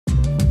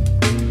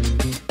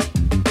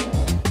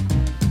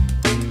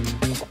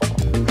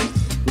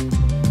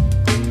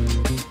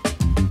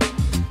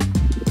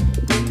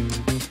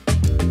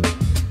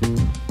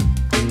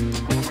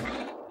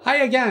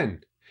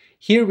again!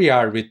 Here we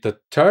are with the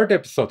third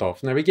episode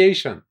of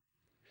navigation.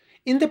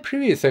 In the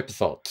previous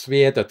episodes,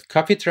 we added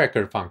coffee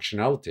tracker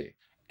functionality,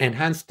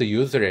 enhanced the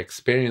user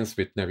experience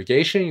with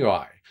navigation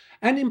UI,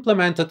 and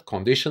implemented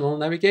conditional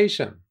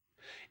navigation.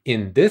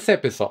 In this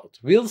episode,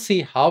 we'll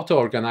see how to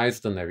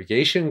organize the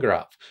navigation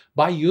graph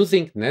by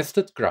using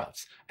nested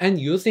graphs and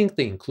using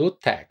the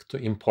include tag to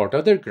import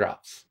other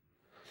graphs.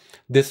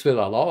 This will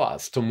allow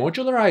us to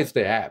modularize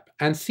the app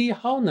and see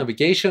how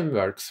navigation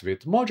works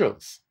with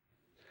modules.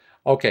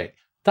 Okay,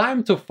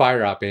 time to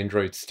fire up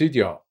Android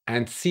Studio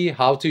and see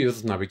how to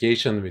use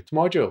navigation with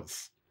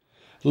modules.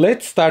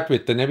 Let's start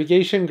with the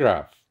navigation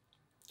graph.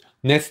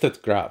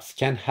 Nested graphs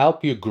can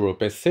help you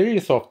group a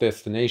series of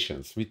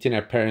destinations within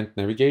a parent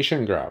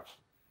navigation graph.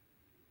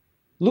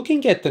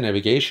 Looking at the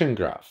navigation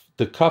graph,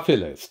 the coffee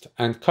list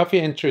and coffee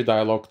entry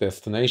dialog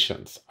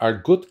destinations are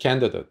good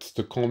candidates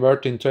to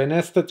convert into a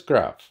nested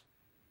graph.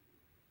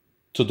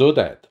 To do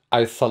that,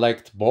 I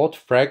select both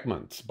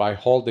fragments by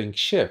holding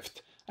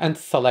Shift and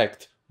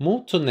select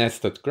Move to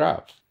Nested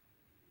Graph.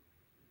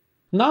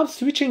 Now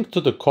switching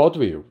to the code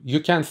view, you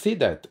can see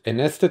that a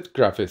nested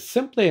graph is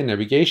simply a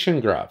navigation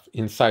graph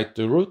inside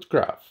the root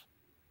graph.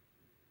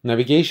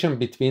 Navigation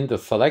between the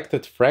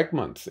selected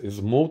fragments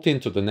is moved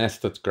into the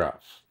nested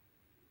graph.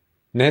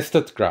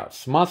 Nested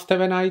graphs must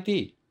have an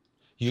ID.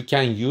 You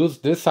can use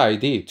this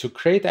ID to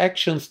create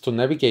actions to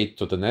navigate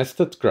to the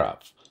nested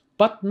graph,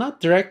 but not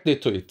directly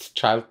to its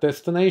child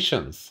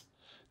destinations.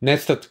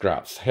 Nested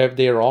graphs have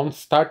their own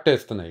start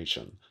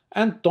destination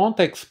and don't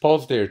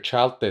expose their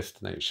child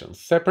destinations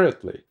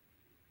separately.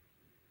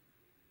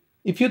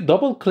 If you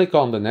double-click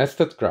on the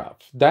nested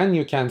graph, then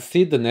you can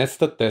see the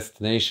nested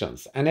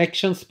destinations and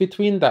actions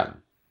between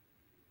them.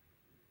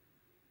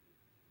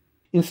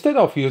 Instead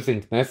of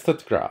using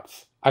nested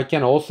graphs, I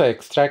can also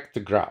extract the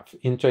graph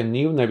into a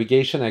new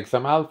navigation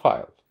XML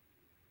file.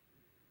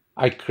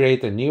 I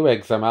create a new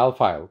XML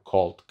file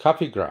called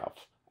coffee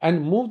graph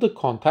and move the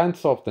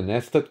contents of the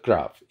nested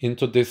graph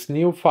into this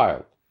new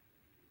file.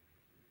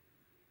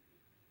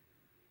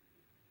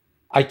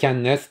 I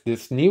can nest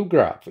this new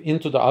graph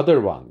into the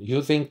other one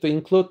using the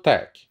include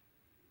tag.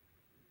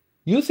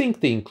 Using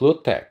the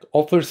include tag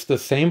offers the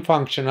same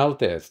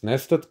functionality as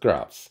nested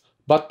graphs,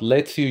 but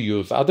lets you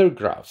use other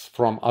graphs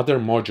from other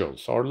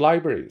modules or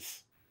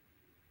libraries.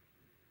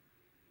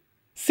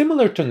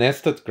 Similar to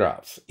nested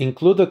graphs,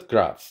 included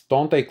graphs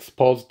don't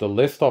expose the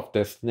list of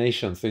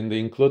destinations in the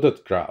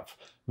included graph,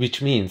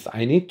 which means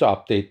I need to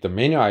update the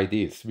menu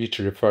IDs which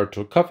refer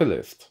to coffee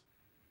list.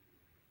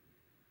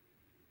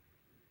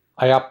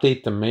 I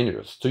update the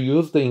menus to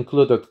use the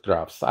included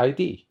graph's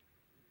ID.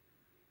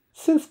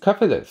 Since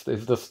coffee list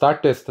is the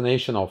start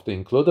destination of the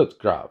included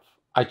graph,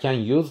 I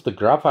can use the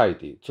graph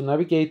ID to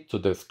navigate to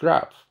this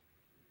graph.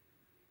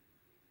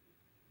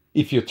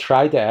 If you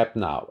try the app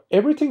now,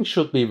 everything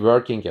should be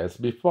working as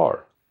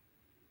before.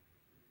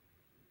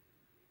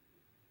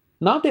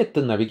 Now that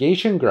the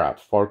navigation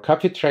graph for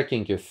coffee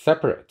tracking is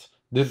separate,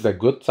 this is a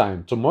good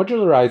time to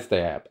modularize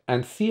the app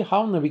and see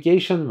how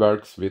navigation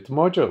works with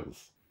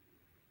modules.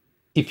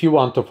 If you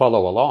want to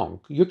follow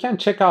along, you can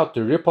check out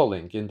the repo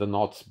link in the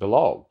notes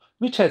below,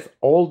 which has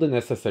all the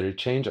necessary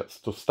changes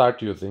to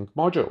start using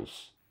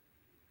modules.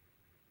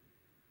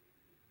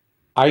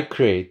 I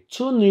create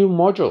two new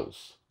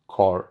modules,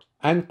 Core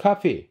and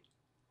Coffee.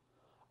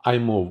 I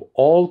move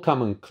all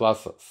common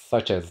classes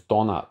such as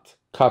Donut,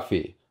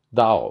 Coffee,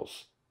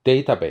 DAOs,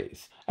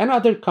 Database, and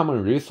other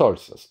common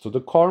resources to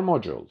the Core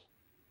module.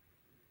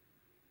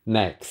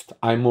 Next,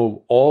 I move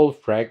all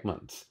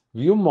fragments,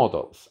 view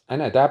models,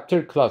 and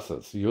adapter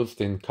classes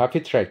used in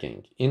coffee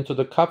tracking into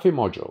the Coffee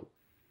module.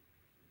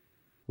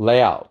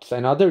 Layouts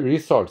and other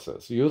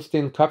resources used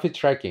in coffee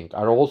tracking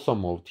are also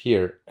moved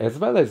here, as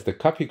well as the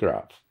coffee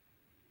graph.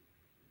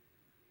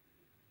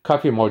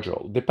 Coffee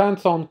module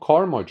depends on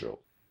Core module.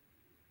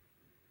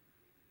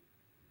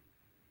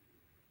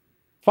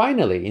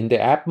 Finally, in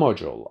the App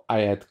module,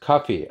 I add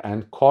Coffee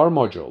and Core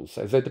modules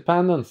as a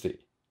dependency.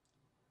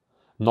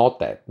 Note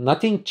that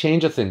nothing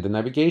changes in the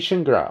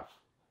navigation graph.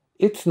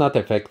 It's not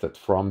affected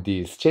from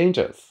these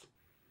changes.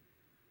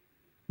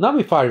 Now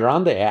if I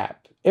run the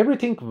app,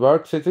 everything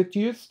works as it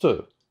used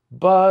to,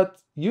 but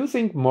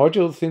using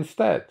modules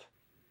instead.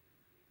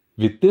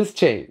 With this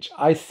change,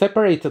 I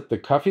separated the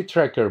coffee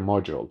tracker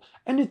module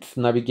and its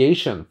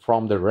navigation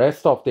from the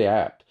rest of the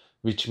app,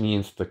 which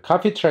means the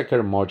coffee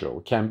tracker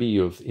module can be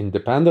used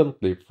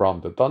independently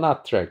from the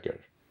donut tracker.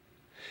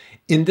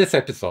 In this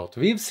episode,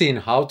 we've seen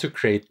how to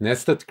create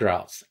nested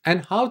graphs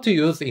and how to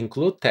use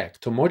include tag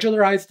to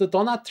modularize the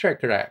donut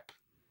tracker app.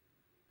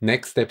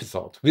 Next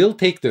episode, we'll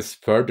take this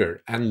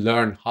further and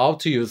learn how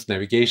to use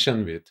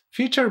navigation with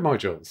feature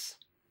modules.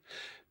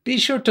 Be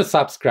sure to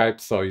subscribe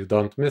so you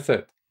don't miss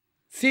it.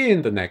 See you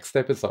in the next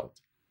episode.